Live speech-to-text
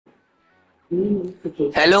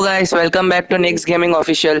Hello guys, welcome back to mix gaming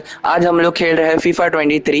official. आज हम लोग खेल रहे हैं फीफा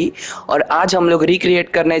 23 और आज हम लोग रिक्रिएट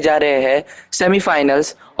करने जा रहे हैं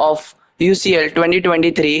semifinals of UCL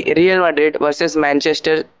 2023 real Madrid versus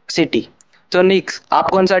Manchester city. तो निक्स, आप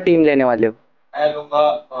कौन सा टीम लेने वाले हो? मैं लूंगा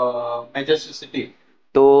मैनचेस्टर सिटी।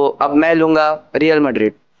 तो अब मैं लूंगा रियल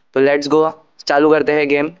मैड्रिड। तो लेट्स गो, चालू करते हैं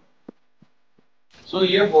गेम। सो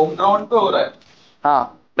ये होम ग्राउंड पे हो रहा है। हाँ,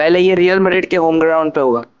 पहले ये रियल मैड्रिड के होम ग्राउंड पे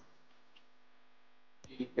होगा।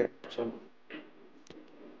 ठीक है, चलो।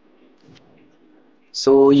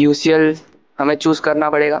 सो यूसीएल हमें चूज करना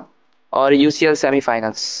पड़ेगा और यूसीएल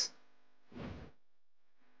सेमीफाइनल्स।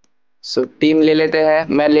 सो टीम ले लेते हैं,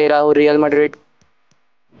 मैं ले रहा हूँ रियल मैड्रिड।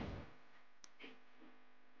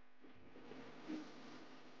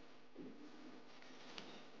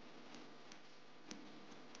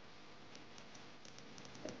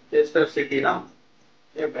 मैनचेस्टर सिटी ना,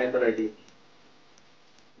 ये मैं तो रेडी।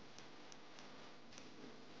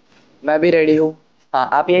 मैं भी रेडी हूँ। हाँ,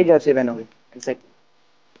 आप यही जर्सी पहनोगे? Exact।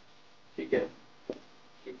 ठीक है,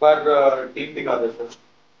 एक बार टीम दिखा दे सर।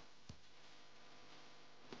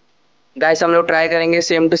 गाइस, हम लोग ट्राई करेंगे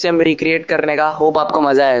सेम टू सेम रिक्रिएट करने का। होप आपको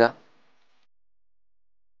मजा आएगा।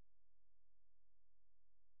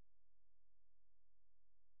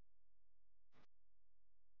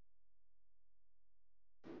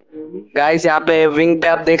 गाइस, यहाँ पे विंग पे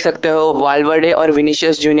आप देख सकते हो वाल्वर्डे और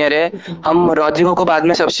विनीशियस जूनियर है। हम रॉड्रिगो को बाद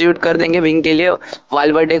में सब्स्टिट्यूट कर देंगे विंग के लिए।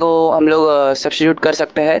 वाल्वर्डे को हम लोग सब्स्टिट्यूट कर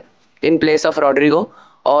सकते हैं इन प्लेस ऑफ रॉड्रिगो।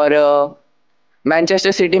 और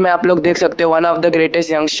मैनचेस्टर सिटी में आप लोग देख सकते हो one of the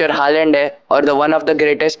greatest youngster Holland है और the one of the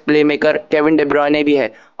greatest playmaker Kevin day ब्रुयने भी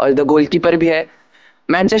है और द गोलकीपर भी है।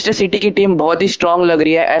 मैनचेस्टर सिटी की टीम बहुत ही स्ट्रांग लग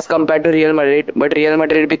रही है as compare to real Madrid, but real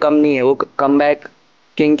Madrid भी कम नहीं है, वो कमबैक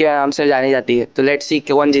किंग के नाम से जानी जाती है। तो लेट्स सी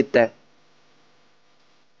कौन जीतता है।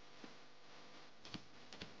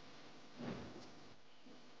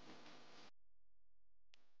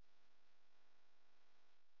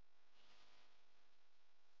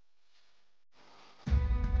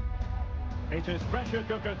 It is pressure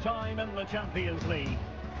cooker time in the Champions League.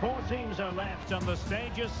 Four teams are left and the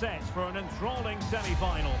stage is set for an enthralling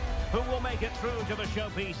semi-final. Who will make it through to the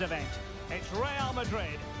showpiece event? It's Real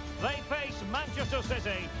Madrid. They face Manchester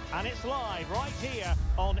City and it's live right here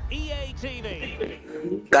on EA TV.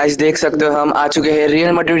 Guys, देख सकते हो हम आ चुके हैं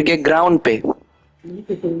real Madrid के ground पे। And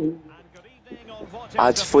good evening on what is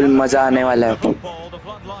आज the full मजा perfect आने night वाला for है। football. The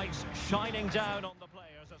floodlights shining down on the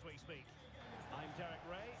players as we speak. I'm Derek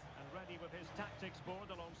Ray, and ready with his tactics board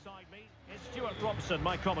alongside me is Stuart Robson,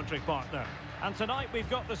 my commentary partner. And tonight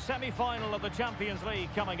we've got the semi-final of the Champions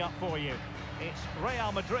League coming up for you. It's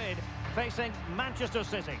Real Madrid facing Manchester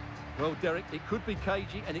City. Well, Derek, it could be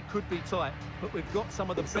cagey and it could be tight, but we've got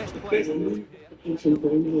some of the best players in the league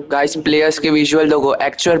here. Guys, players के visual देखो,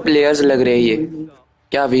 actual players लग रहे हैं ये।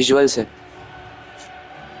 क्या visuals है।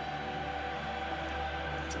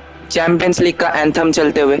 Champions league का anthem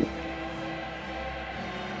चलते हुए।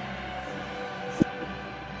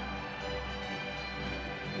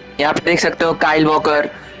 यहाँ पे देख सकते हो Kyle walker,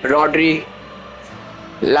 Rodri,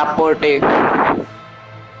 Laporte,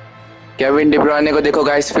 Kevin De ब्रुयने को देखो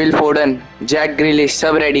गाइस, फिल फोर्डन, जैक ग्रिलिश,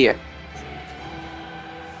 सब रेडी है।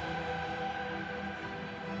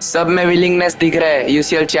 सब में विलिंगनेस दिख रहा है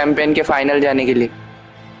यूसीएल चैंपियन के फाइनल जाने के लिए।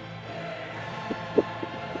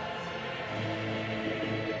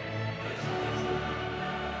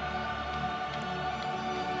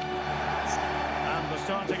 And the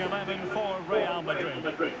starting 11 for Real Madrid.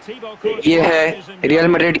 ये है रियल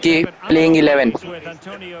मैड्रिड की प्लेइंग 11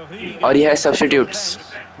 और ये है सब्स्टिट्यूट्स।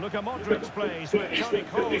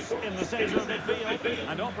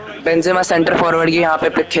 बेंजेमा सेंटर फॉरवर्ड की यहाँ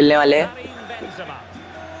पे खेलने वाले हैं।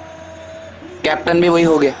 कैप्टन भी वही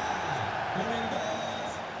हो गए।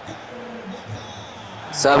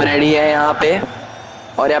 सब रेडी है यहाँ पे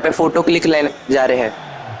और यहाँ पे फोटो क्लिक लेने जा रहे हैं।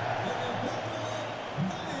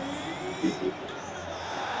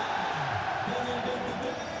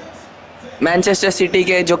 मैनचेस्टर सिटी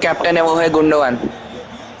के जो कैप्टन है वो है गुंडोगान।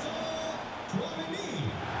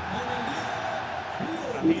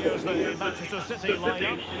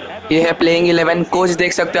 ये है प्लेइंग 11। कोच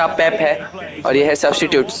देख सकते हो आप, पेप है और ये है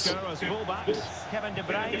substitutes. Kevin De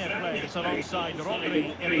Bruyne plays alongside Rodri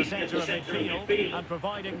in the centre of midfield and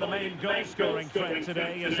providing the main goal-scoring threat today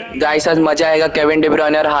is guys, आज मजा आएगा। केविन डी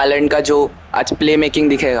ब्रुयने और हालैंड का जो आज प्ले मेकिंग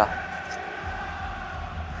दिखेगा।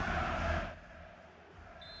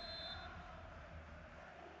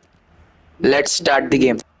 Let's start the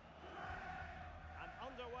game. And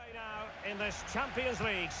underway now in this Champions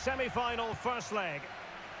League semi-final first leg.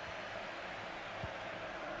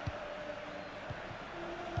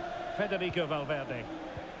 Federico Valverde.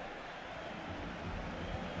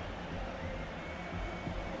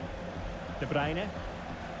 De Bruyne.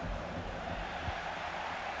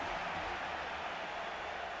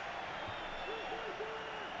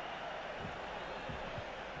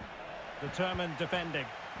 Determined defending.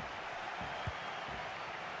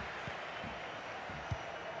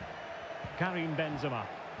 Karim Benzema.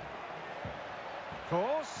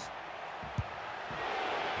 Course.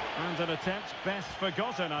 And an attempt best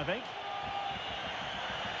forgotten, I think.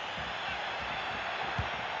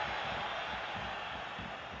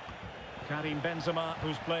 Karim Benzema,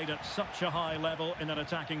 who's played at such a high level in an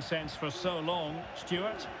attacking sense for so long.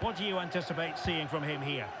 Stuart, what do you anticipate seeing from him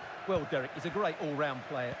here? Well, Derek, he's a great all-round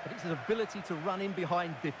player, but it's his ability to run in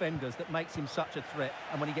behind defenders that makes him such a threat.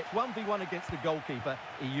 And when he gets 1v1 against the goalkeeper,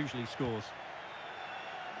 he usually scores.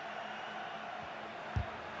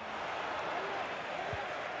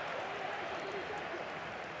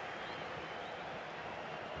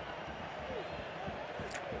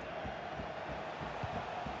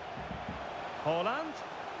 Haaland.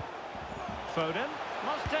 Foden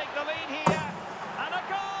must take the lead here. And a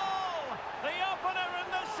goal! The opener in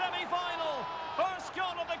the semi-final. First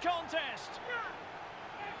goal of the contest.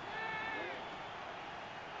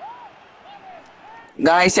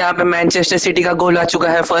 Guys यहाँ पे Manchester city का गोल आ चुका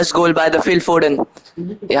है, first goal by the Phil Foden.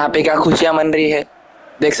 यहाँ पे क्या खुशियां मन रही है,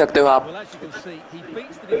 देख सकते हो आप।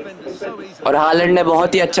 और हालैंड ने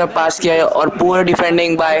बहुत ही अच्छा पास किया है और पूरा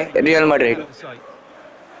defending by real Madrid.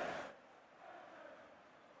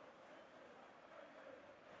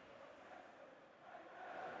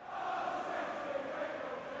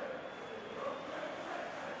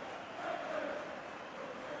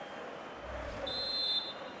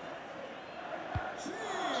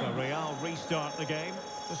 So Real restart the game.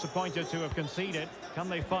 Disappointed to have conceded. Can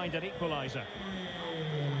they find an equaliser?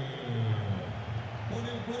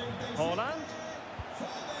 Haaland.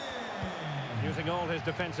 Using all his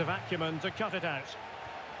defensive acumen to cut it out.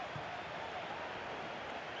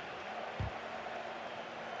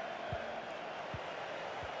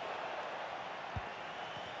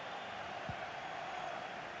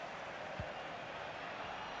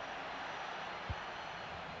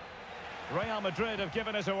 Real Madrid have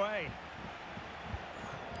given us away.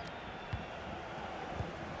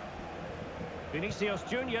 Vinicius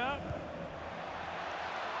Junior.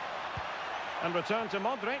 And return to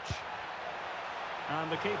Modric. And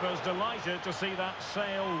the keeper's delighted to see that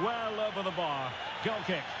sail well over the bar. Goal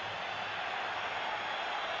kick.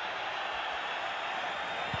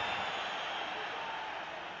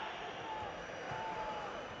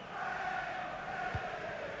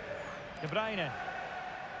 De Bruyne.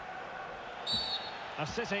 A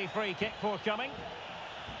City free kick forthcoming.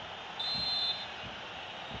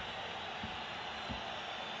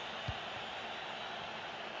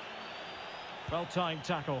 Well-timed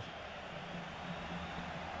tackle.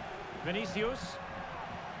 Vinicius.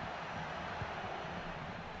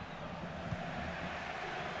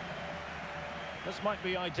 This might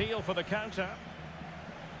be ideal for the counter.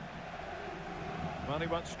 Well, he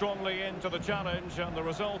went strongly into the challenge and the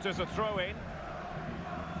result is a throw-in.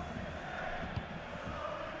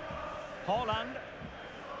 Haaland.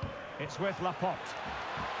 It's with Laporte.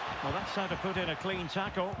 Well, that's how to put in a clean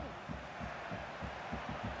tackle.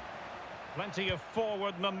 Plenty of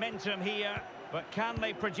forward momentum here, but can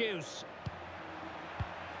they produce?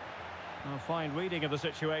 A fine reading of the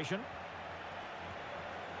situation.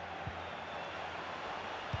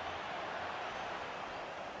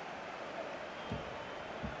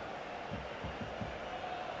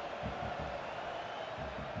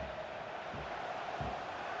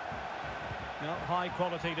 No, high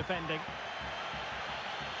quality defending.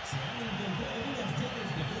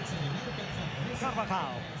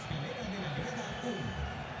 Carvajal.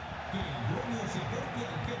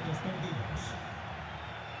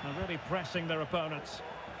 They're really pressing their opponents.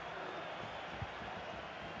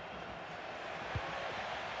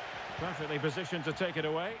 Perfectly positioned to take it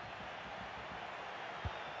away.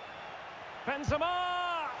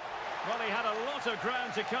 Benzema! Well, he had a lot of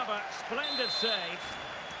ground to cover. Splendid save.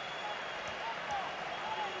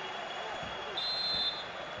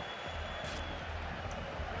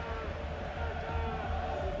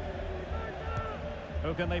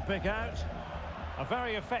 Who can they pick out? A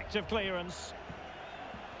very effective clearance.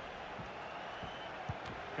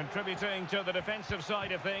 Contributing to the defensive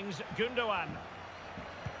side of things, Gundogan.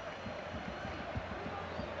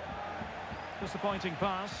 Disappointing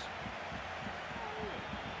pass.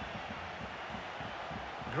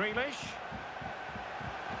 Grealish.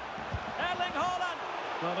 Erling Haaland.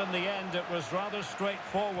 Well, in the end, it was rather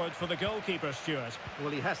straightforward for the goalkeeper, Stuart. Well,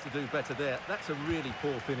 he has to do better there. That's a really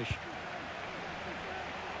poor finish.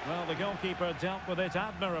 Well, the goalkeeper dealt with it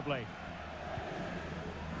admirably.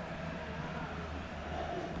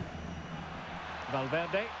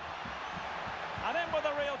 Valverde. And in with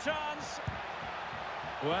a real chance.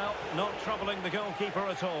 Well, not troubling the goalkeeper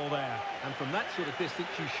at all there. And from that sort of distance,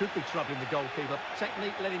 you should be troubling the goalkeeper.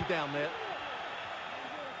 Technique let him down there.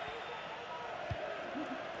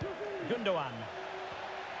 Gundogan.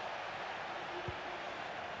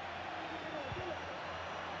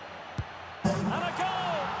 And a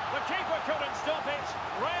goal! The keeper couldn't stop it.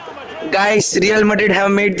 Real Madrid. Guys, Real Madrid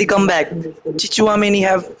have made the comeback. Chichuameni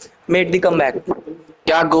have made the comeback.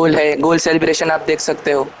 क्या गोल है, गोल celebration आप देख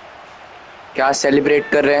सकते हो, क्या celebrate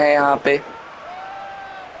कर रहे हैं यहाँ पे.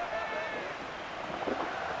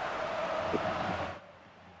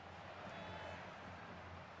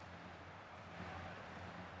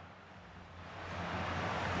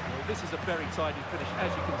 Well, this is a very tidy finish,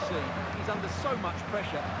 as you can see. He's under so much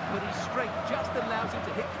pressure, but his strength just allows him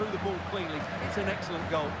to hit through the ball cleanly. It's an excellent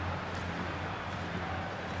goal.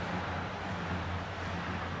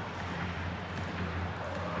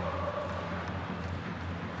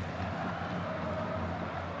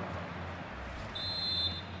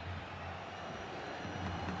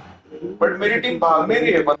 But मेरी team भाग नहीं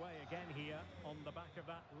रही है. Away again here on the back of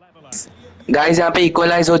that leveller. Guys यहाँ पे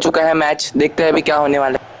equalise हो चुका है मैच, देखते हैं अभी क्या होने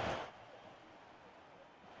वाला है.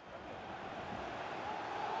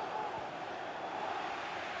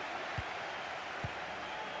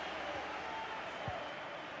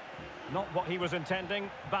 Not what he was intending.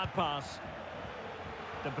 Bad pass.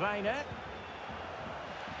 De Bruyne.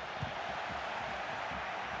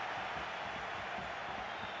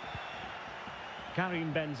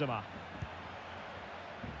 Karim Benzema.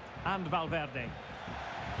 And Valverde.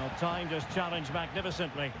 Well, time just challenged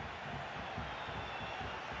magnificently.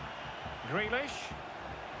 Grealish.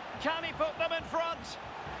 Can he put them in front?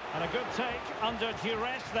 And a good take under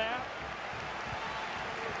duress there.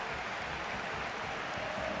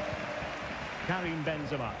 Karim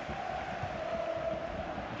Benzema.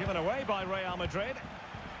 Given away by Real Madrid.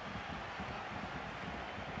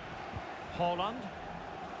 Haaland.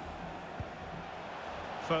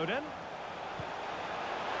 Foden.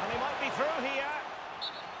 And he might be through here.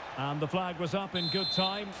 And the flag was up in good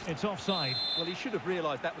time. It's offside. Well, he should have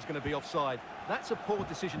realised that was going to be offside. That's a poor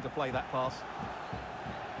decision to play that pass.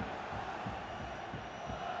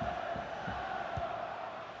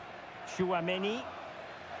 Chouameni.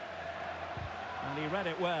 And he read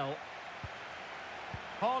it well.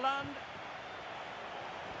 Haaland.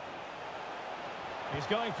 He's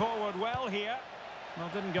going forward well here. Well,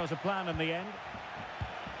 didn't go to plan in the end.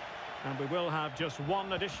 And we will have just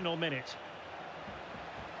one additional minute.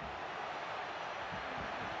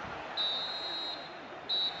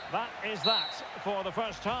 That is that for the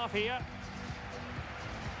first half here.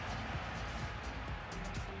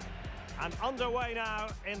 And underway now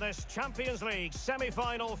in this Champions League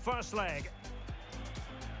semi-final first leg.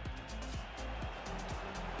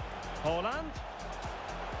 Haaland.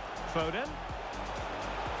 Foden.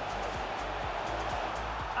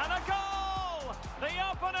 And a goal! The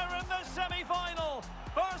opener in the semi-final.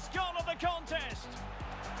 First goal of the contest.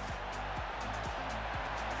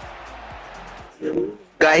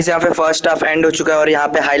 Guys यहाँ पे first half and हो चुका है और यहाँ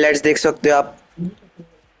पे highlights देख सकते हो आप.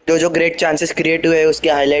 जो ग्रेट चांसेस क्रिएट हुए उसके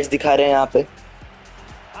हाइलाइट्स दिखा रहे हैं यहाँ पे.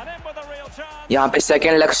 यहाँ पे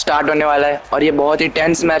सेकेंड लेग स्टार्ट होने वाला है और ये बहुत ही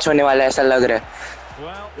टेंस मैच होने वाला है, ऐसा लग रहा है.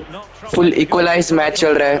 फुल इक्वलाइज मैच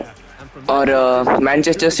चल रहा है और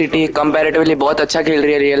मैनचेस्टर सिटी कंपैरेटिवली बहुत अच्छा खेल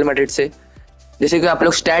रही है रियल मैड्रिड से. जैसे कि आप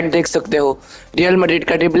लोग स्टैट देख सकते हो, रियल मैड्रिड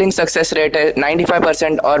का ड्रिबलिंग सक्सेस रेट है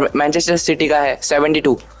 95% और मैनचेस्टर सिटी का है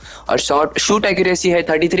 72. और शूट एक्यूरेसी है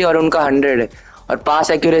 33 और उनका 100 है. और पास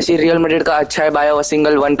एक्यूरेसी रियल मैड्रिड का अच्छा है bye a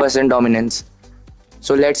single 1% dominance.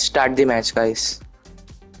 So let's start the match guys.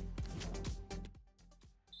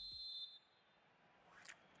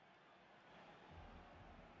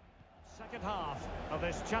 Second half of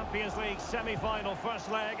this Champions League semi-final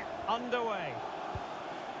first leg underway.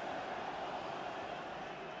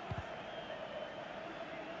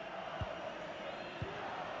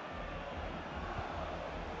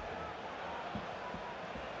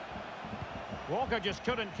 Walker just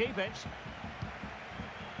couldn't keep it.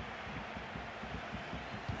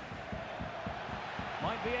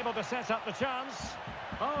 Might be able to set up the chance.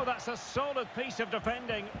 Oh, that's a solid piece of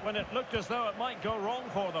defending when it looked as though it might go wrong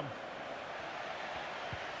for them.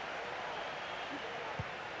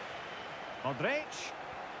 Modric.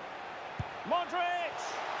 Modric!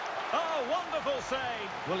 Oh, wonderful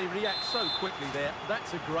save. Well, he reacts so quickly there.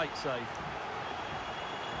 That's a great save.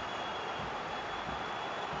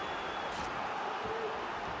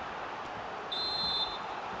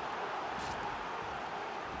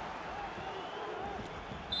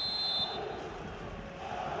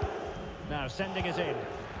 Now sending it in.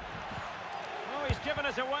 Oh, given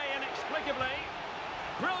us away inexplicably.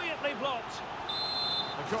 Brilliantly blocked.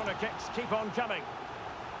 The corner kicks keep on coming.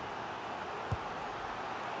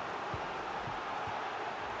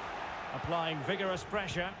 Applying vigorous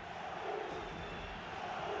pressure.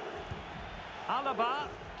 Alaba,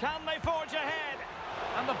 can they forge ahead?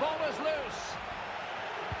 And the ball is loose.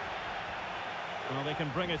 Well, they can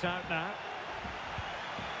bring it out now.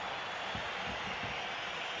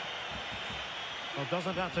 Well,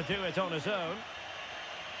 doesn't have to do it on his own.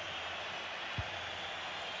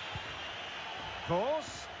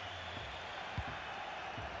 Cross.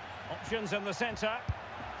 Options in the centre.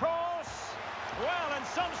 Cross. Well, in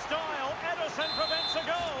some style, Ederson prevents a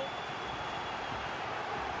goal.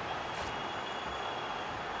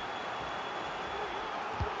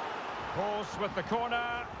 Cross with the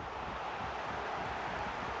corner.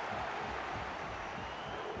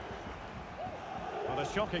 Well, a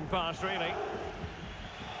shocking pass, really.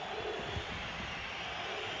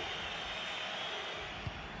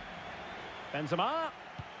 Benzema.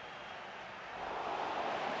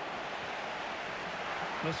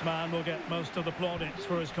 This man will get most of the plaudits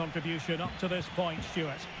for his contribution up to this point,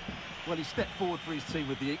 Stuart. Well, he stepped forward for his team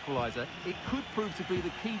with the equaliser. It could prove to be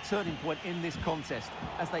the key turning point in this contest,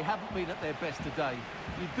 as they haven't been at their best today.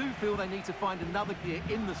 You do feel they need to find another gear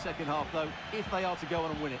in the second half, though, if they are to go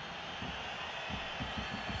on and win it.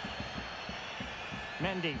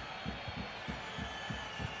 Mendy.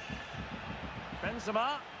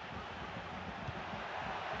 Benzema.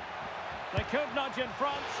 They could nudge in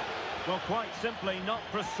front. Well, quite simply not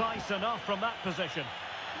precise enough from that position.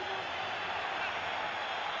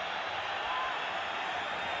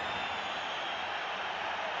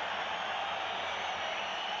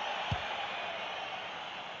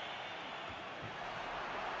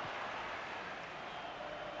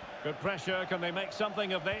 Good pressure. Can they make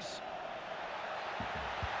something of this?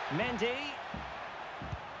 Mendy.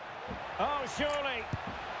 Oh, surely.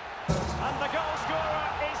 And the goal scorer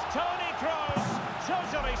is Toni Kroos.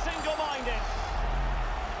 Totally single-minded.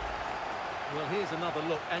 Well, here's another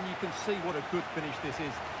look, and you can see what a good finish this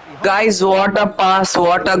is. Guys, what a pass,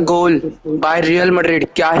 what a goal by Real Madrid.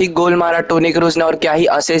 क्या ही गोल मारा Toni Kroos ने और क्या ही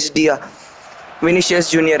assist दिया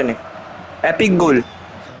Vinicius junior ने. Epic goal.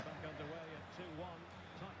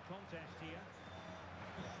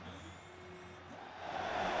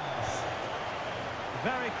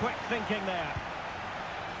 Very quick thinking there.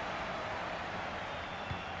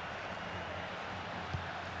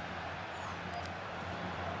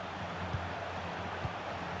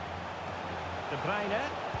 De Bruyne.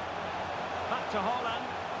 Back to Holland.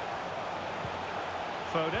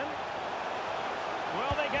 Foden.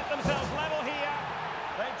 Will they get themselves level here?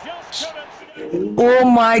 They just couldn't. Oh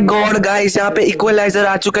my God guys, यहाँ पे equaliser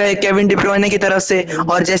आ चुका है Kevin De ब्रुयने की तरफ से.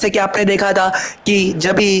 और जैसे कि आपने देखा था कि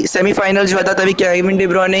जब भी सेमीफाइनल्स हुआ था तभी केविन डी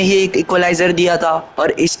ब्रुयने ही एक इक्वलाइजर दिया था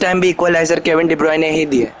और इस टाइम भी इक्वलाइजर केविन डी ब्रुयने ही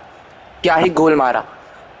दिए. क्या ही गोल मारा.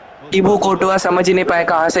 टिबू कोर्टुआ समझ ही नहीं पाया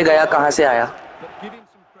कहाँ से गया कहाँ से आया.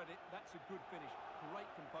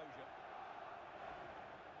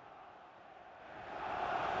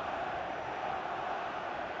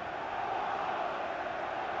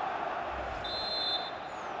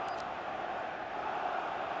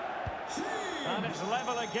 And it's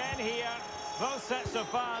level again here. Both sets of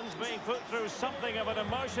fans being put through something of an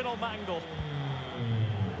emotional mangle.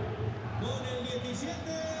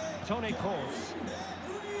 Toni Kroos.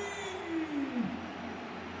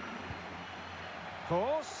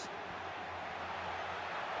 Kroos.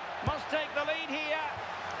 Must take the lead here.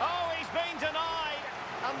 Oh, he's been denied.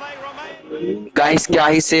 And they remain. Guys, क्या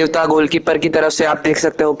ही save था goalkeeper की तरफ से. आप देख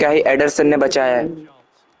सकते हो क्या ही एडरसन ने बचाया है.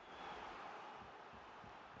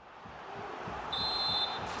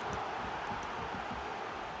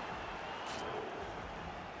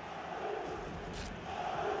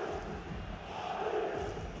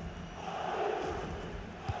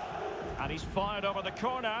 And he's fired over the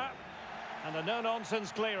corner. And a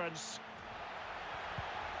no-nonsense clearance.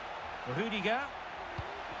 Rudiger.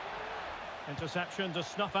 Interception to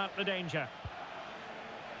snuff out the danger.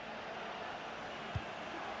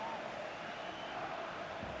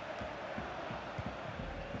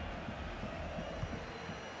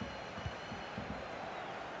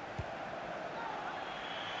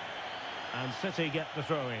 And City get the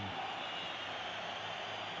throw in.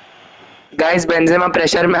 Guys, Benzema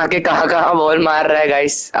pressure में आके कहाँ बॉल मार रहा है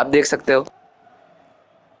गाइस, आप देख सकते हो.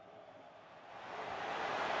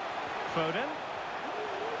 Foden.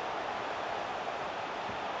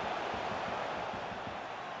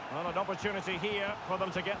 Well, an opportunity here for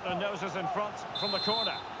them to get their noses in front from the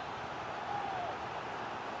corner.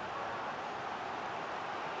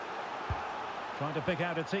 Trying to pick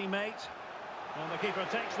out a teammate. And the keeper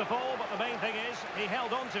takes the ball, but the main thing is he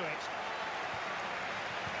held on to it.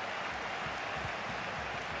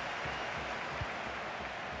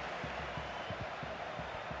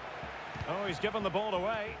 Oh, he's given the ball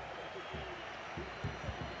away.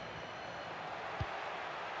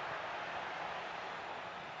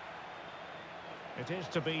 It is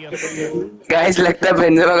to be a guys लगता है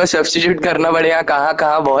Benzema को substitute करना पड़ेगा, कहाँ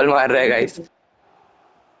कहाँ ball मार रहा है guys.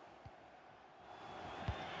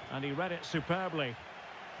 and he read it superbly.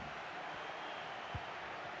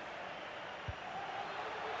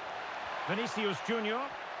 Vinicius Junior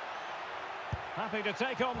happy to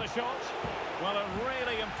take on the shot. Well, a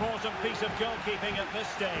really important piece of goalkeeping at this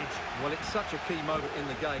stage. Well, it's such a key moment in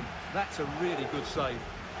the game. That's a really good save.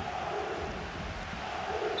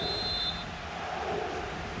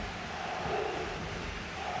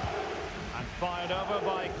 And fired over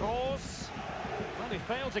by Kroos. Well, he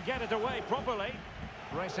failed to get it away properly.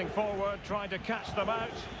 Racing forward, trying to catch them out.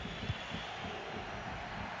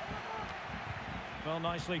 Well,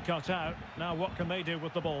 nicely cut out. Now what can they do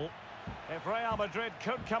with the ball? If Real Madrid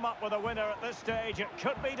could come up with a winner at this stage, it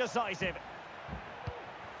could be decisive.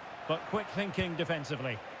 But quick thinking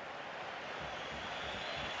defensively.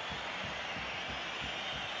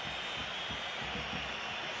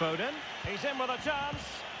 Foden, he's in with a chance.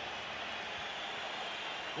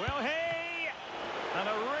 Will he? And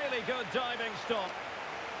a really good diving stop.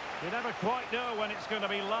 You never quite know when it's going to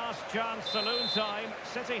be last chance saloon time.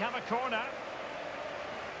 City have a corner.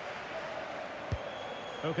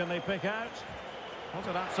 Who can they pick out? What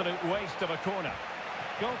an absolute waste of a corner.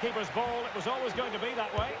 Goalkeeper's ball, it was always going to be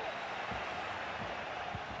that way.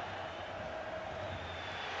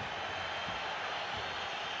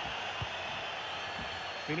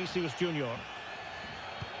 Vinicius Junior.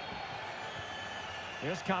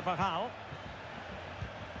 Here's Carvajal.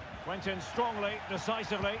 Went in strongly,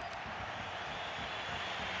 decisively.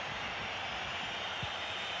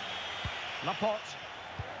 Laporte.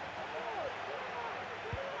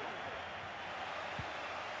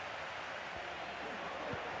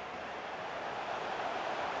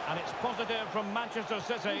 And it's positive from Manchester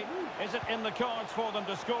City. Is it in the cards for them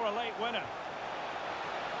to score a late winner?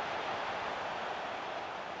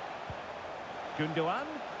 Gundogan.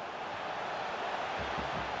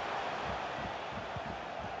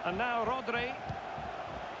 And now Rodri.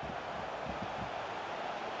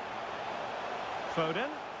 Foden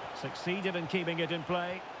succeeded in keeping it in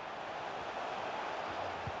play.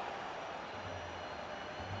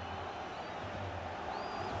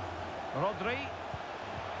 Rodri.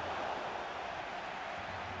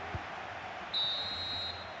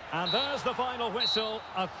 And there's the final whistle.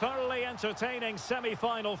 A thoroughly entertaining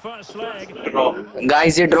semi-final first leg.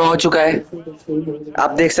 Guys ये draw हो चुका है,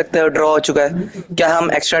 आप देख सकते हो draw हो चुका है. क्या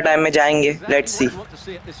हम एक्स्ट्रा टाइम में जाएंगे? Let's see. What to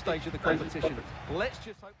see at this stage of the competition. Let's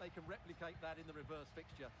just hope they can replicate that in the reverse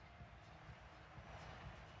fixture.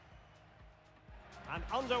 And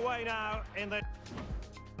underway now in the...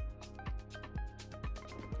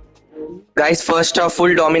 guys first half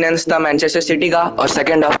full dominance था Manchester city का और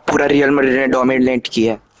second half पूरा real Madrid ने dominate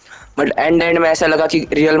किया. But and में ऐसा लगा कि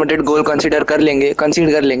रियल मैड्रिड गोल कंसीड कर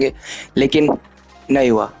लेंगे, लेकिन नहीं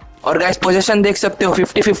हुआ. और गाइस पोजीशन देख सकते हो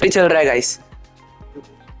 50-50 चल रहा है गाइस.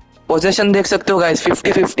 पोजीशन देख सकते हो गाइस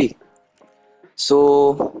 50-50. सो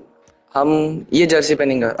हम ये जर्सी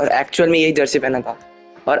पहनेंगे और एक्चुअल में यही जर्सी पहना था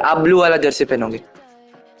और आप ब्लू वाला जर्सी पहनोगे.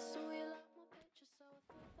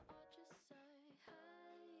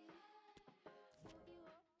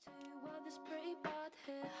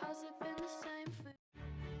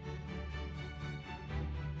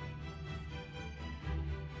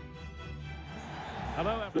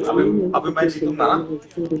 अभी मैं जीतूंगा ना.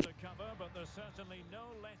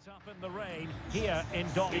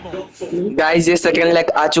 गाइस ये सेकंड लेग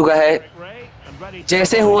आ चुका है.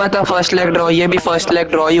 जैसे हुआ था फर्स्ट लेग ड्रॉ, ये भी फर्स्ट लेग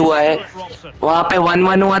ड्रॉ ही हुआ है. वहां पे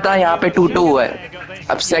 1-1 हुआ था, यहाँ पे 2-2 हुआ है.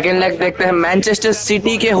 अब सेकंड लेग देखते हैं. मैनचेस्टर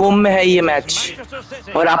सिटी के होम में है ये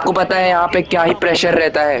मैच और आपको पता है यहाँ पे क्या ही प्रेशर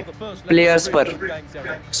रहता है प्लेयर्स पर.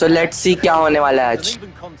 सो लेट्स सी क्या होने वाला है आज.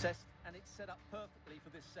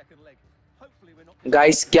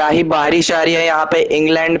 गाइस क्या ही बारिश आ रही है यहाँ पे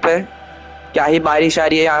इंग्लैंड पे, क्या ही बारिश आ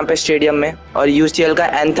रही है यहाँ पे स्टेडियम में और UCL का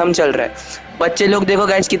एंथम चल रहा है. बच्चे लोग देखो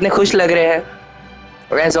गाइस कितने खुश लग रहे हैं.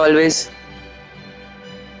 As always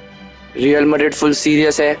real Madrid full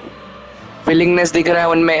serious है. फीलिंगनेस दिख रहा है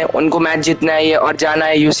उनमें. उनको मैच जीतना है ये और जाना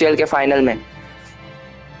है UCL के फाइनल में.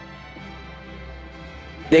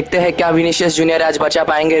 देखते हैं क्या विनीशियस जूनियर आज बचा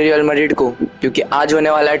पाएंगे रियल मैड्रिड को, क्योंकि आज होने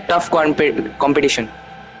वाला है टफ कॉम्पिटिशन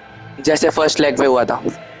जैसे फर्स्ट लेग पे हुआ था.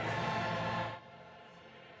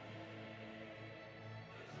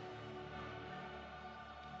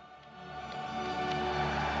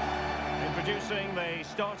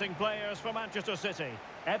 starting players for Manchester City.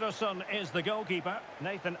 Ederson is the goalkeeper.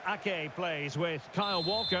 Nathan Ake plays with Kyle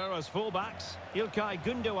Walker as fullbacks. İlkay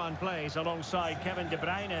Gündoğan plays alongside Kevin De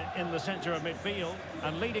Bruyne in the centre of midfield.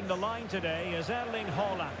 And leading the line today is Erling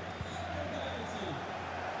Haaland.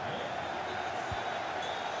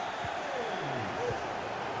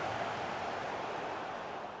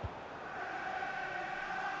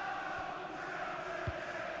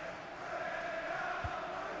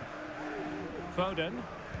 Foden.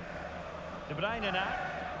 De Bruyne now.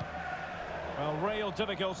 Well, real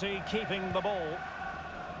difficulty keeping the ball.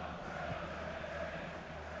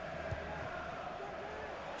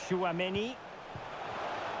 Chouameni.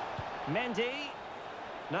 Mendy.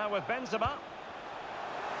 Now with Benzema.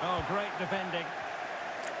 Oh, great defending.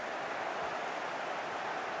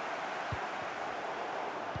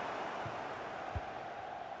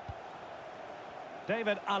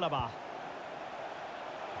 David Alaba.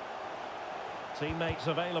 Teammates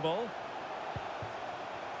available.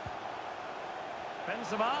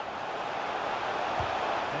 Benzema.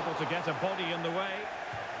 Able to get a body in the way.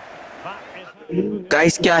 That is...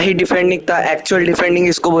 guys क्या ही defending था, actual defending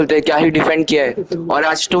इसको बोलते हैं, क्या ही defend किया है। और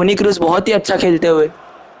आज टोनी क्रूज बहुत ही अच्छा खेलते हुए।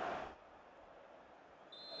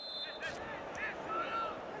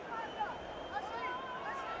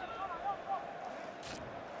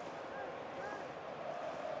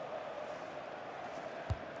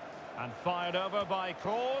 And fired over by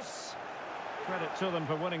Kroos. Credit to them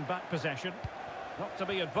for winning back possession. Not to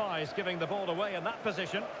be advised giving the ball away in that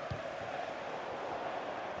position.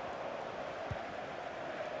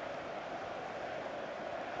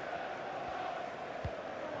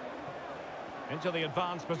 Into the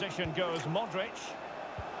advanced position goes Modric.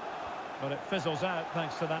 But it fizzles out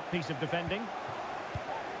thanks to that piece of defending.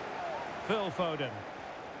 Phil Foden.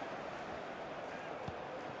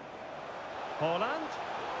 Haaland.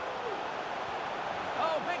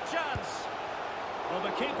 Oh, big chance. Well,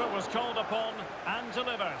 the keeper was called upon and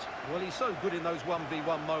delivered. Well, he's so good in those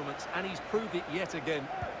 1v1 moments, and he's proved it yet again.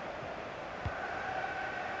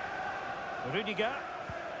 Rudiger.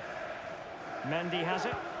 Mendy has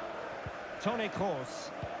it. Toni Kroos.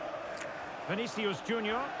 Vinicius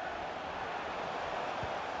Junior.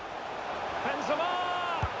 Benzema.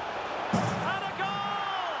 And a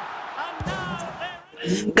goal! And now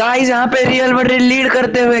there... guys यहाँ पे real Madrid lead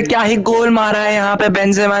करते हुए क्या ही गोल मारा है यहाँ पे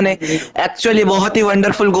Benzema ने। एक्चुअली बहुत ही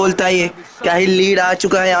वंडरफुल गोल था ये। क्या ही लीड आ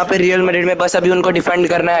चुका है यहाँ पे रियल मैड्रिड में, बस अभी उनको डिफेंड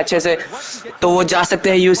करना है अच्छे से, तो वो जा सकते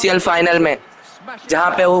हैं यूसीएल फाइनल में।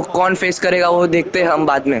 जहाँ पे वो कौन फेस करेगा वो देखते हैं हम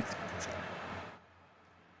बाद में।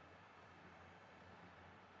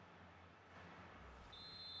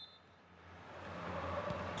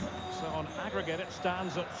 So on aggregate it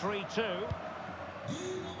stands at 3-2.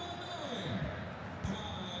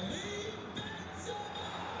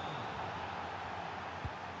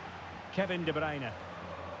 Kevin De Bruyne.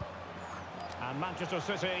 And Manchester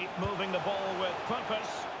City moving the ball with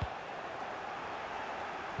purpose.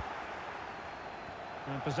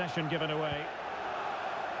 And possession given away.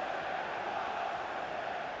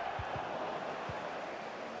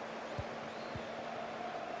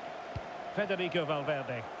 Federico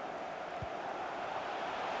Valverde.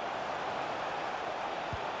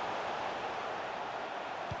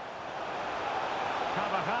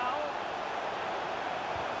 Carvajal.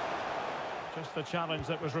 Just the challenge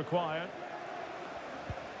that was required.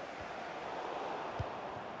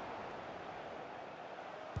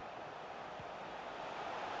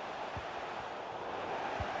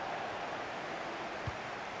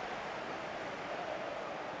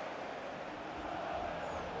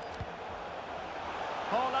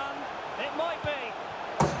 Haaland, it might be.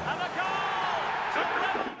 And a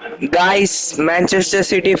goal! Guys Manchester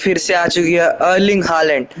city फिर से आ चुकी है। Erling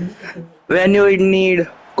Haaland, when you need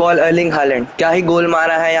call Erling Haaland. क्या ही गोल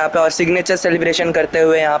मारा है यहाँ पे और सिग्नेचर सेलिब्रेशन करते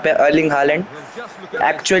हुए यहाँ पे अर्लिंग हालैंड।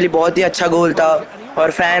 एक्चुअली बहुत ही अच्छा गोल था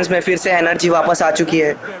और फैंस में फिर से एनर्जी वापस आ चुकी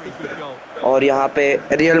है। और यहाँ पे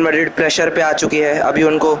रियल मैड्रिड प्रेशर पे आ चुकी है, अभी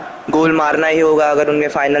उनको गोल मारना ही होगा अगर उनमें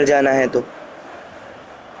फाइनल जाना है तो।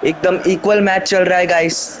 एकदम इक्वल मैच चल रहा है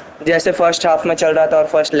गाइस, जैसे फर्स्ट हाफ में चल रहा था और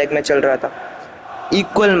फर्स्ट लेग में चल रहा था।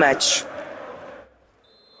 Equal match.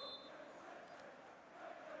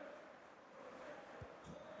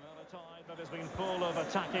 That has been full of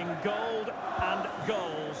attacking gold and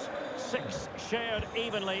goals. 6 shared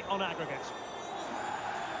evenly on aggregate.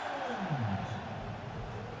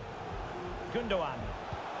 Gündoğan.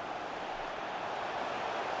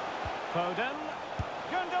 Foden.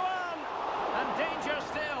 Gündoğan. And danger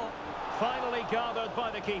still. Finally gathered by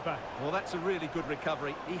the keeper. Well, that's a really good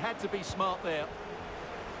recovery. He had to be smart there.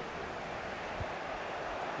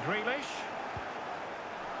 Grealish.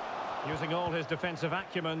 Using all his defensive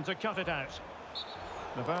acumen to cut it out.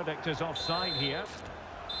 The verdict is offside here.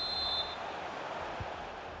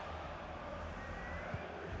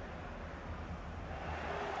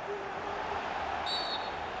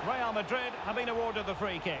 Real Madrid have been awarded the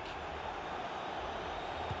free kick.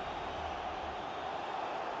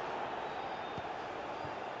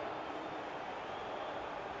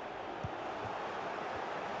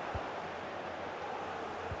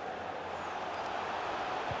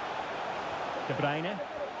 De Bruyne.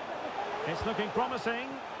 It's looking promising.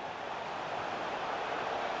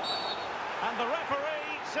 And the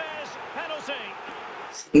referee says penalty.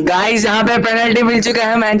 Guys यहाँ पे penalty मिल चुका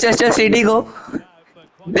है Manchester city को।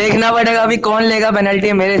 देखना पड़ेगा अभी कौन लेगा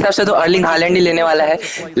पेनल्टी। मेरे हिसाब से तो अर्लिंग हालैंड ही लेने वाला है,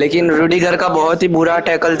 लेकिन रूडिगर का बहुत ही बुरा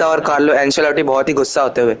टैकल था और कार्लो एंcelotti बहुत ही गुस्सा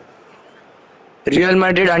होते हुए। रियल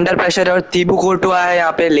मैड्रिड अंडर प्रेशर है और तीबू कोर्टुआ है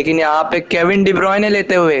यहाँ पे, लेकिन यहाँ पे केविन डी ब्रुयने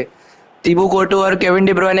लेते हुए। तीबू कोर्टुआ और केविन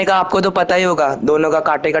डी ब्रुयने का आपको तो पता ही होगा, दोनों का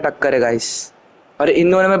कांटे का टक्कर है गाइस, और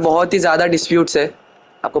इन दोनों में बहुत ही ज्यादा डिस्प्यूट्स है,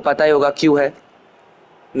 आपको पता ही होगा क्यों है,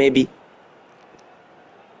 may be.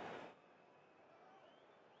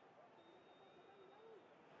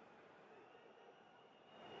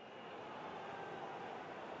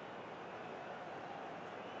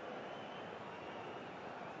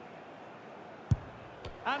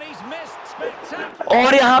 And he's missed spectacular.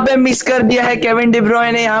 और यहाँ पे मिस कर दिया है केविन डी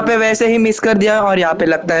ब्रुयने ने, यहाँ पे वैसे ही मिस कर दिया, और यहाँ पे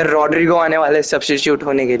लगता है रॉड्रिगो आने वाले सब्स्टिट्यूट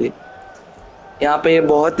होने के लिए। यहाँ पे ये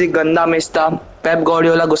बहुत ही गंदा मिस था, पेप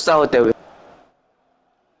गार्डियोला गुस्सा होते हुए।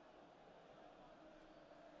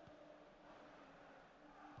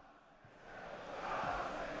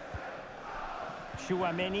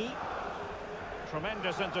 Chouameni.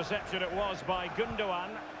 Tremendous interception it was by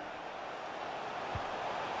Gundogan.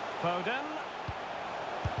 Foden.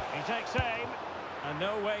 He takes aim, and no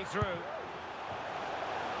way through.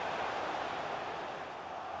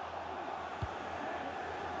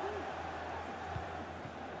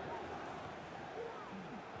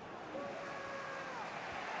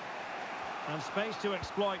 And space to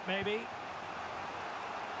exploit, maybe.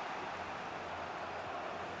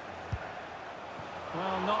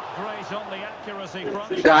 Well, not great on the accuracy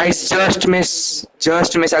front. Guys just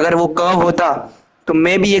miss, अगर वो curve होता तो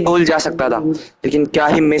मे भी ये गोल जा सकता था, लेकिन क्या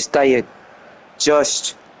ही मिस था ये,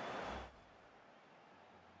 just.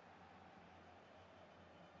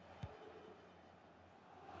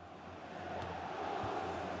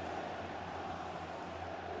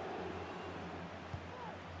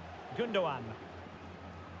 Gundogan.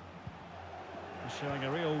 Showing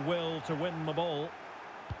a real will to win the ball.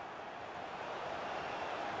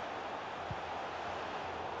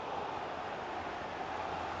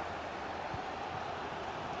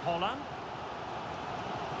 Holland.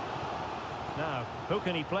 Now, who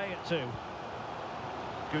can he play it to?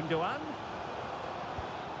 Gundogan.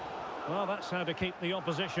 Well, that's how to keep the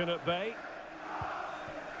opposition at bay.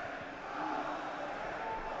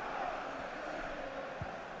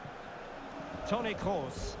 Toni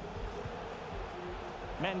Kroos.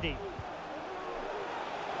 Mendy.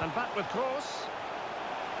 And back with Kroos.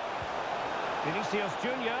 Vinicius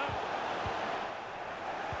Junior.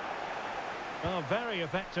 Oh, very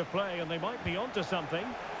effective play, and they might be onto something.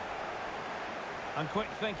 And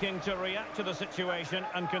quick thinking to react to the situation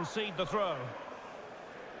and concede the throw.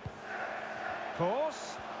 Kroos.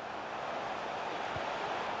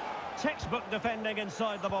 Textbook defending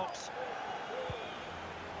inside the box.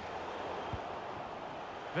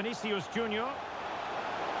 Vinicius Junior.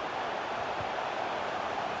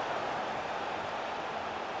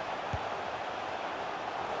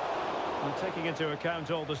 And taking into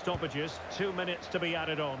account all the stoppages, 2 minutes to be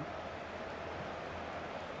added on.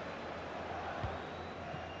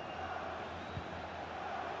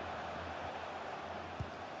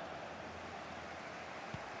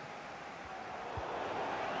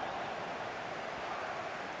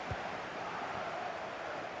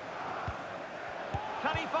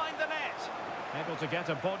 Can he find the net? Able to get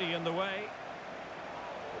a body in the way.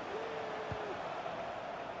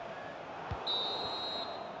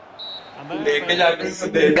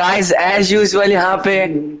 Guys as usual यहाँ पे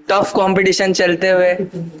tough competition चलते हुए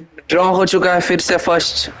draw हो चुका है फिर से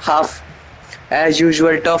first half, as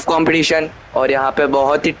usual tough competition, और यहाँ पे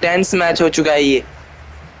बहुत ही टेंस मैच हो चुका है। ये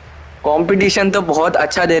कंपटीशन तो बहुत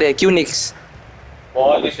अच्छा दे रहे हैं, क्यों निक्स?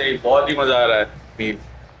 बहुत ही सही, बहुत ही मजा आ रहा है।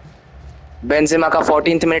 बेंजेमा का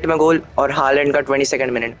 14th मिनट में गोल और हालैंड का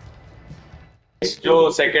 22nd मिनट। जो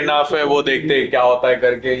सेकंड हाफ है वो देखते हैं क्या होता है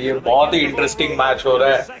करके। ये बहुत ही इंटरेस्टिंग मैच हो रहा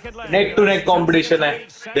है, नेक टू नेक कंपटीशन है,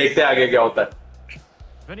 देखते हैं आगे क्या होता है।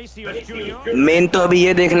 मेन तो अभी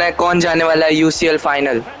ये देखना है कौन जाने वाला है UCL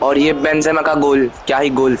फाइनल, और ये बेंजेमा का गोल क्या ही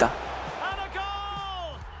गोल था।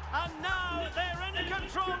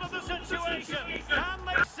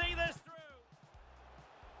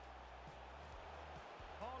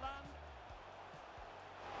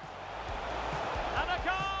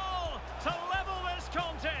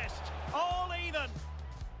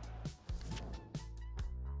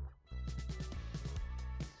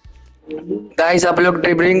 गाइस आप लोग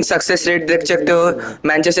ड्रिबलिंग सक्सेस रेट देख सकते हो,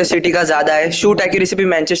 मैनचेस्टर सिटी का ज्यादा है। शूट एक्यूरेसी भी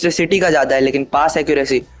मैनचेस्टर सिटी का ज्यादा है, लेकिन पास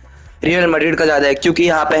एक्यूरेसी रियल मैड्रिड का ज्यादा है, क्योंकि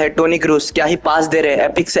यहाँ पे है टोनी क्रूस। क्या ही पास दे रहे हैं,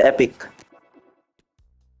 एपिक से epic.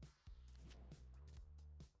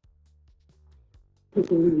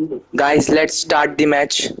 Guys let's start the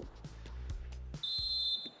match.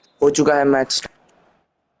 हो चुका है match.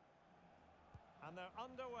 And they're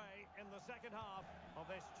underway in the second half of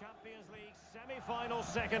this Champions League semi-final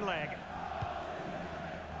second leg.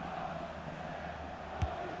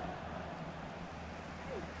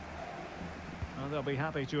 And they'll be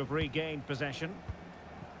happy to have regained possession.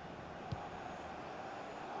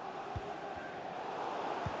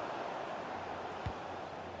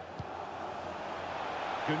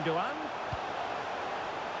 Gundogan.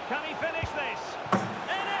 Can he finish this?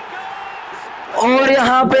 In it goes! और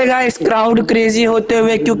यहाँ पे guys crowd crazy होते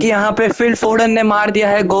हुए, क्योंकि यहाँ पे Phil Foden ने मार दिया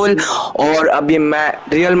है गोल। और अभी मैं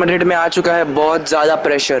रियल मैड्रिड में आ चुका है बहुत ज्यादा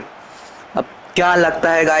प्रेशर। अब क्या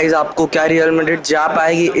लगता है गाइस आपको, क्या रियल मैड्रिड जा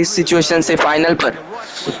पाएगी इस सिचुएशन से फाइनल पर?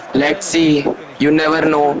 Let's see, you never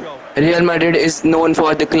know. Real Madrid is known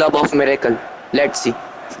for the club of miracle. Let's see.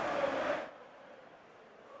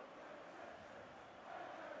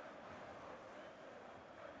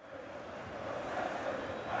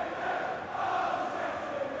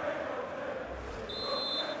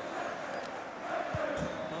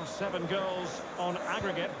 Well, 7 goals on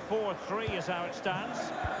aggregate, 4-3 is how it stands.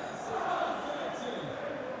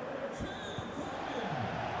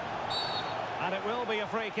 And it will be a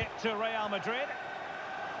free kick to Real Madrid.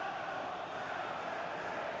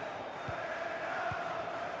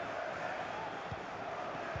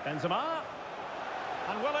 Benzema.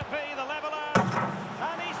 And will it be the leveller?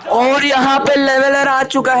 And he's और यहाँ पे leveller आ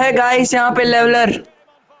चुका है guys. यहाँ पे leveller,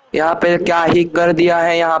 यहाँ पे क्या ही कर दिया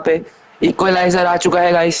है। यहाँ पे इक्वलाइजर आ चुका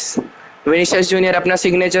है गाइस। विनीशियस जूनियर अपना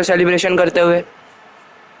सिग्नेचर सेलिब्रेशन करते हुए।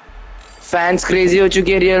 फैंस क्रेजी हो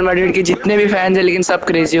चुकी है, रियल मैड्रिड के जितने भी फैंस हैं, लेकिन सब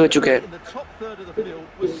क्रेजी हो चुके हैं।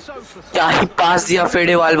 क्या ही पास दिया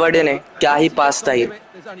फेडे वाल्वर्डे ने, क्या ही पास था ये। Well,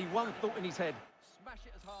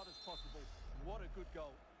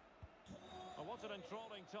 what an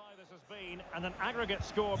enthralling tie this has been, and an aggregate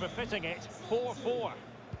score befitting it, 4-4.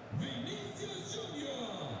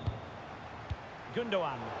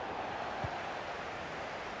 Gundogan.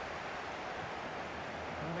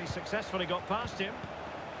 Well, he successfully got past him,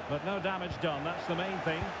 but no damage done, that's the main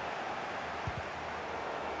thing.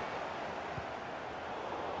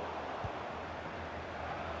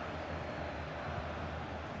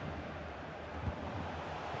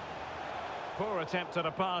 Poor attempt at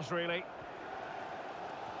a pass, really.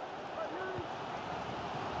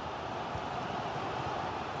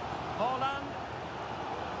 Haaland.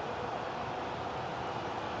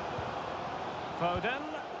 Foden.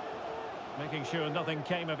 Making sure nothing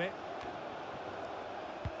came of it.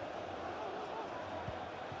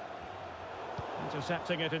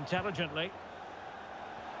 Intercepting it intelligently.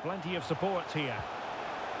 Plenty of support here.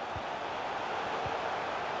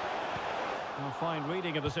 A fine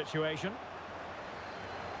reading of the situation.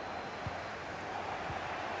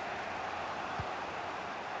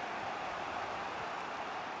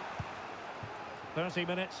 "30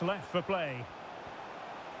 minutes left for play."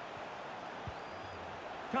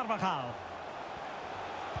 Carvajal.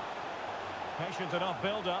 Patient enough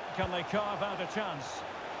build-up. Can they carve out a chance?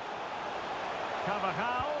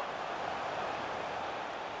 Carvajal.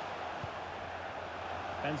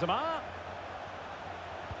 Benzema.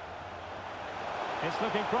 It's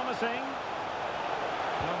looking promising.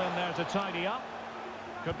 Not in there to tidy up.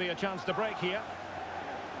 Could be a chance to break here.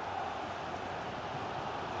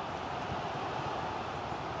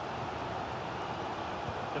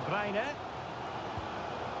 De Bruyne.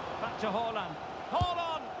 Back to Haaland.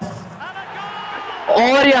 Haaland! And a goal!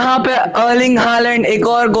 और यहाँ पे Erling Haaland एक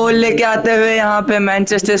और गोल लेके आते हुए, यहाँ पे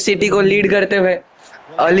मैनचेस्टर सिटी को लीड करते हुए।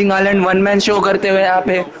 Erling Haaland one man show करते हुए यहाँ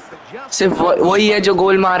पे सिर्फ वही है जो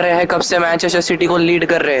गोल मार रहे हैं, कब से मैनचेस्टर सिटी को लीड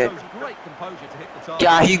कर रहे हैं।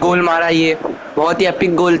 क्या ही गोल मारा ये, बहुत ही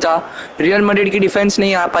एपिक गोल था। रियल मैड्रिड की डिफेंस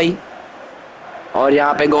नहीं आ पाई, और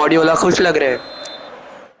यहाँ पे गार्डियोला खुश लग रहे हैं।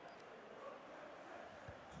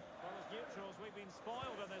 Well, as neutrals, we've been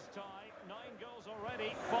spoiled in this tie. 9 goals already,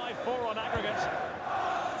 5-4 on aggregate.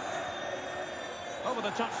 Over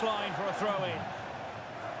the touchline for a throw-in.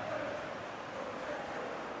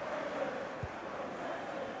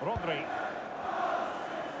 Rodri.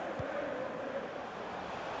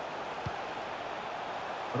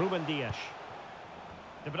 Ruben Dias.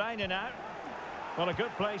 De Bruyne now. Well, a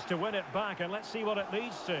good place to win it back, and let's see what it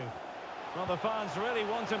leads to. Well, the fans really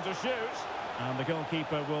want him to shoot, and the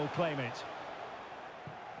goalkeeper will claim it.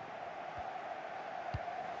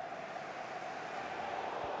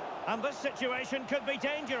 And this situation could be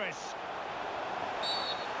dangerous.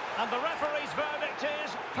 And the referee's verdict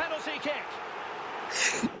is penalty kick.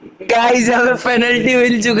 Guys हमें penalty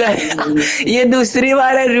मिल चुका है। ये दूसरी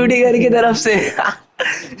बार है Rudiger की तरफ से।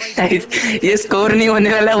 ये स्कोर नहीं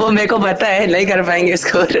होने वाला, वो मेरे को पता है, नहीं कर पाएंगे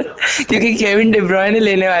स्कोर क्योंकि केविन डी ब्रुयने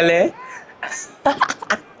लेने वाले हैं।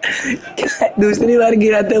 दूसरी बार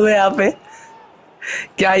गिराते हुए यहाँ पे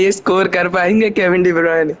क्या ये स्कोर कर पाएंगे केविन डी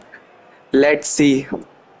ब्रुयने? Let's see.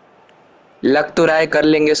 लग तो रहा है कर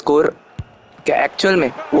लेंगे स्कोर, क्या एक्चुअल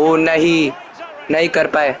में? वो नहीं, नहीं कर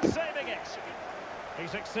पाए।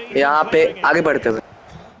 यहाँ पे आगे बढ़ते हुए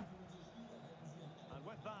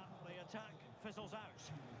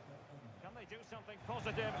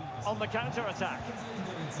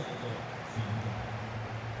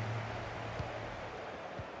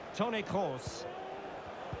Toni Kroos.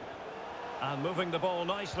 And moving the ball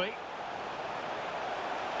nicely.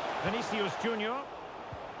 Vinicius Junior.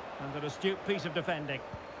 And an astute piece of defending.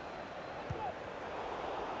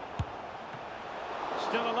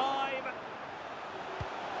 Still alive.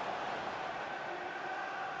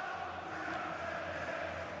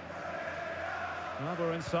 Well,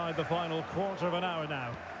 we're inside the final quarter of an hour now.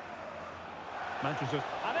 Manchester.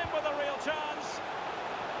 And in with a real chance.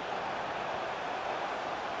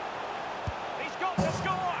 He's got to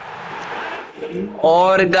score.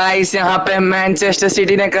 और guys यहाँ पे Manchester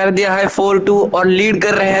city ने कर दिया है 4-2 और lead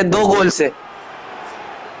कर रहे हैं 2 गोल से।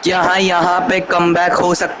 क्या हाँ यहाँ पे कमबैक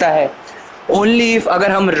हो सकता है? ओनली इफ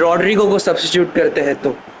अगर हम रॉड्रिगो को सब्स्टिट्यूट करते हैं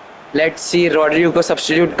तो। लेट्स सी, रॉड्रिगो को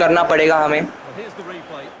सब्स्टिट्यूट करना पड़ेगा हमें।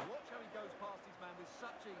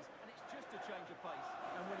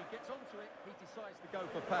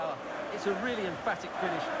 It's a really emphatic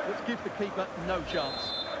finish, which gives the keeper no chance.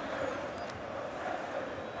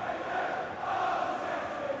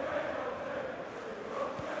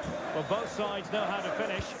 Well, both sides know how to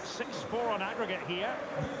finish. 6-4 on aggregate here.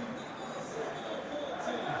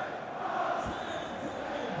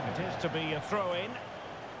 It is to be a throw-in.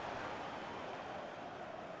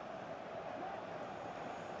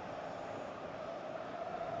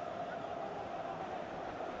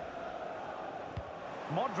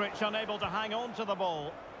 Modric unable to hang on to the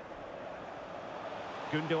ball.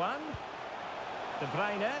 Gundogan. De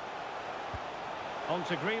Bruyne. On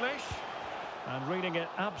to Grealish. And reading it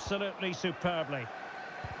absolutely superbly.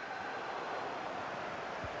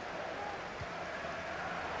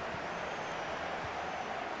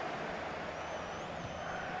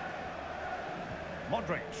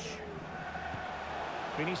 Modric.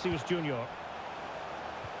 Vinicius Junior.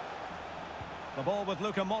 The ball with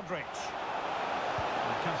Luka Modric.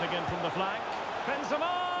 Cutting in from the flank.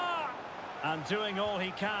 Benzema! And doing all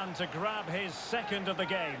he can to grab his second of the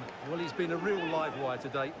game. Well, he's been a real live wire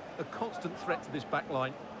today. A constant threat to this back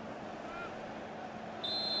line.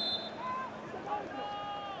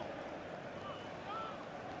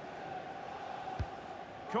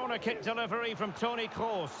 Corner kick delivery from Toni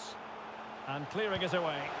Kroos. And clearing it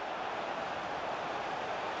away.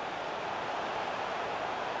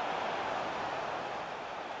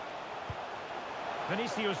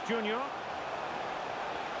 Vinicius Junior.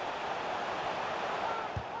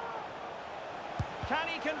 Can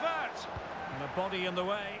he convert? And a body in the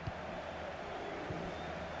way.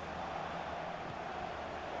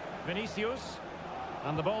 Vinicius.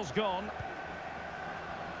 And the ball's gone.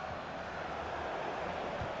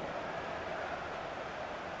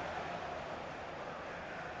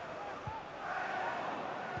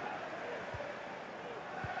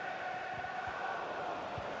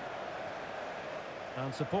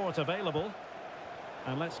 And support available.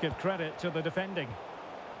 And let's give credit to the defending.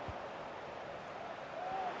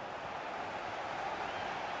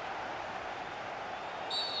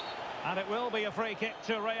 And it will be a free kick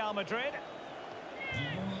to Real Madrid.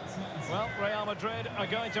 Well, Real Madrid are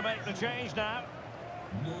going to make the change now.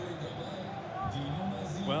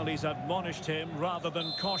 Well, he's admonished him rather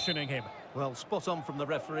than cautioning him. Well, spot on from the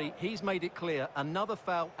referee. He's made it clear. Another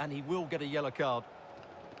foul and he will get a yellow card.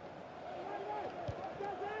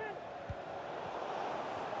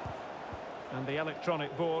 And the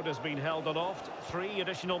electronic board has been held aloft. 3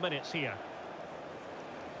 additional minutes here.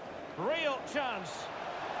 Real chance.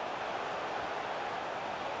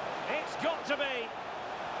 It's got to be.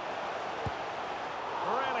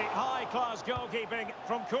 Really high-class goalkeeping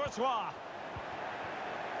from Courtois.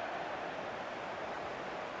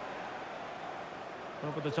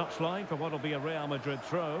 Over the touchline for what will be a Real Madrid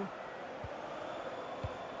throw.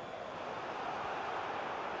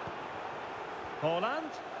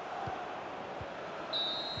 Haaland.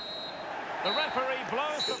 The referee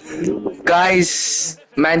blows the... guys,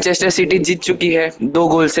 Manchester city जीत चुकी है 2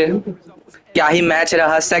 गोल से। क्या ही match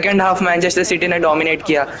रहा, second half Manchester city ने dominate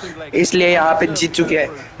किया, इसलिए यहाँ पे जीत चुके हैं।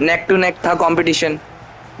 नेक टू नेक था competition,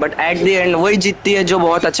 but at the end वही जीतती है जो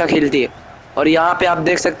बहुत अच्छा खेलती है। और यहाँ पे आप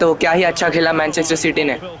देख सकते हो क्या ही अच्छा खेला मैनचेस्टर सिटी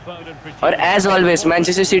ने। और एज ऑलवेज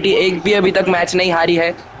मैनचेस्टर सिटी एक भी अभी तक मैच नहीं हारी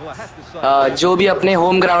है, जो भी अपने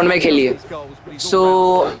होम ग्राउंड में खेली है। सो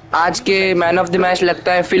आज के मैन ऑफ द मैच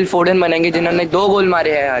लगता है फिल फोडन बनेंगे, जिन्होंने 2 गोल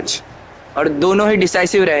मारे हैं आज, और दोनों ही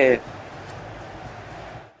डिसाइसिव रहे हैं।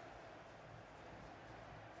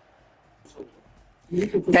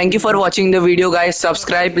 Thank you for watching the video guys.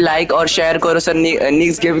 Subscribe, like और शेयर करो सर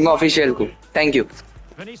निक्स गेमिंग ऑफिशियल को। Thank you.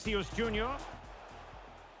 Vinicius Junior.